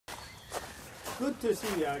Good to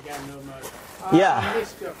see you again, Umar. Yeah. I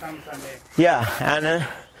missed your company. Yeah, and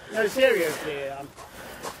No, seriously.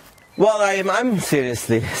 well, I'm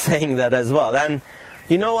seriously saying that as well. And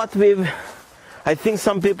you know what, I think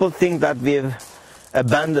some people think that we've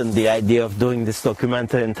abandoned the idea of doing this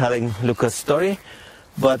documentary and telling Lucas' story,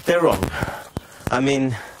 but they're wrong. I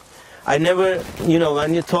mean, I never,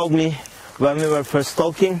 when you told me when we were first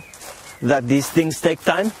talking that these things take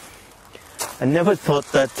time, I never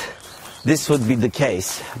thought that this would be the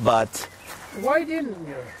case, but... Why didn't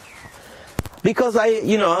you? Because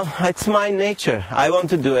it's my nature. I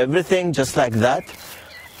want to do everything just like that,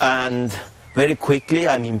 and very quickly.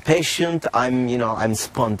 I'm impatient. I'm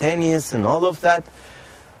spontaneous and all of that.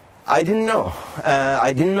 I didn't know.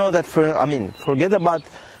 I didn't know that. Forget about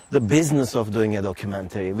the business of doing a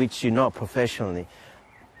documentary, which professionally.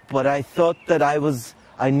 But I thought that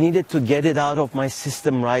I needed to get it out of my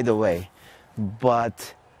system right away.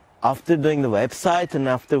 But after doing the website and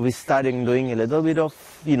after we started doing a little bit of,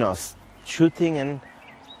 shooting, and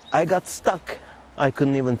I got stuck. I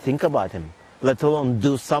couldn't even think about him, let alone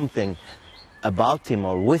do something about him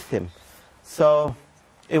or with him. So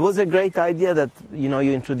it was a great idea that, you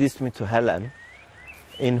introduced me to Helen,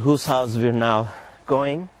 in whose house we're now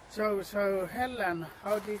going. So Helen,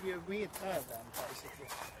 how did you meet her then, basically?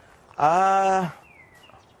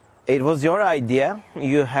 It was your idea.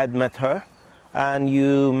 You had met her, and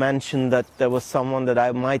you mentioned that there was someone that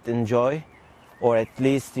I might enjoy, or at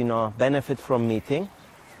least, benefit from meeting.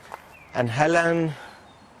 And Helen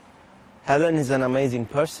is an amazing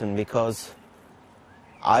person, because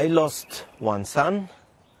I lost one son,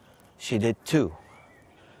 she did two.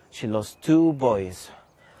 She lost two boys,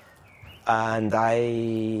 and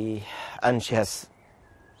she has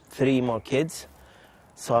three more kids.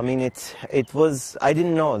 So I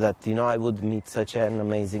didn't know that, I would meet such an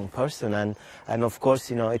amazing person, and of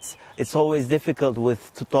course, it's always difficult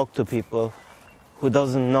to talk to people who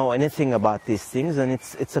doesn't know anything about these things, and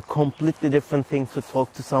it's a completely different thing to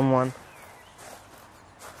talk to someone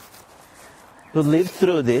who lived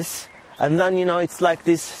through this. And then, it's like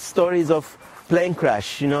these stories of plane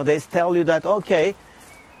crash. They tell you that, okay,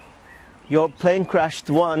 your plane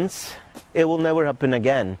crashed once, it will never happen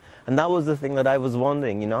again. And that was the thing that I was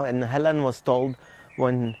wondering, and Helen was told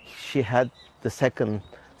when she had the second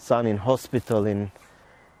son in hospital,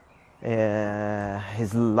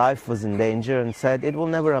 his life was in danger, and said it will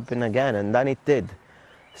never happen again, and then it did.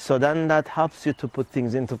 So then that helps you to put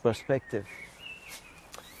things into perspective.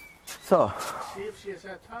 So. See if she's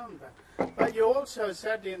at home then. But you also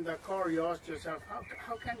said in the car, you asked yourself,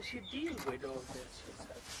 how can she deal with all this? She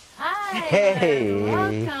said. Hi. Hey.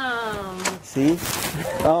 Welcome. See?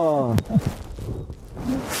 Oh.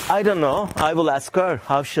 I don't know. I will ask her.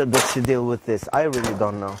 How does she deal with this? I really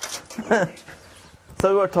don't know.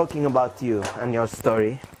 So we were talking about you and your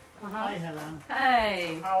story. Hi, Helen.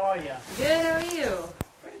 Hi. How are you? Good, how are you?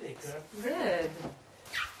 Pretty good. Good.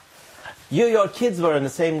 Your kids were in the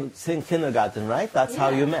same kindergarten, right? That's how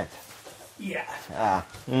you met. Yeah.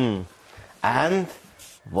 And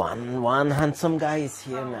one handsome guy is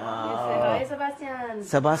here now. Hi, Sebastian.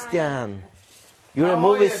 Sebastian. You're a How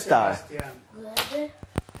movie are you, star. Sebastian? Good.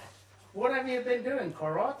 What have you been doing?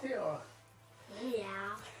 Karate or? Yeah.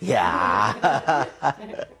 Yeah.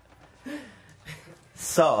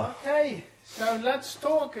 So. Okay, so let's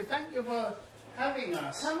talk. Thank you for having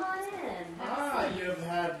us. Come on in. You've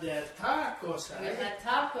had tacos, We've eh? had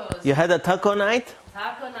tacos. You had a taco night?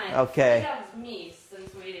 Taco night. Okay. I think that was meat in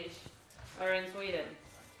Swedish. Or in Sweden.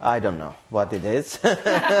 I don't know what it is.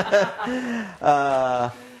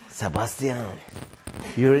 Sebastian,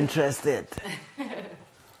 you're interested.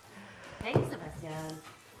 Thanks, Sebastian.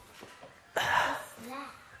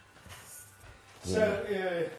 So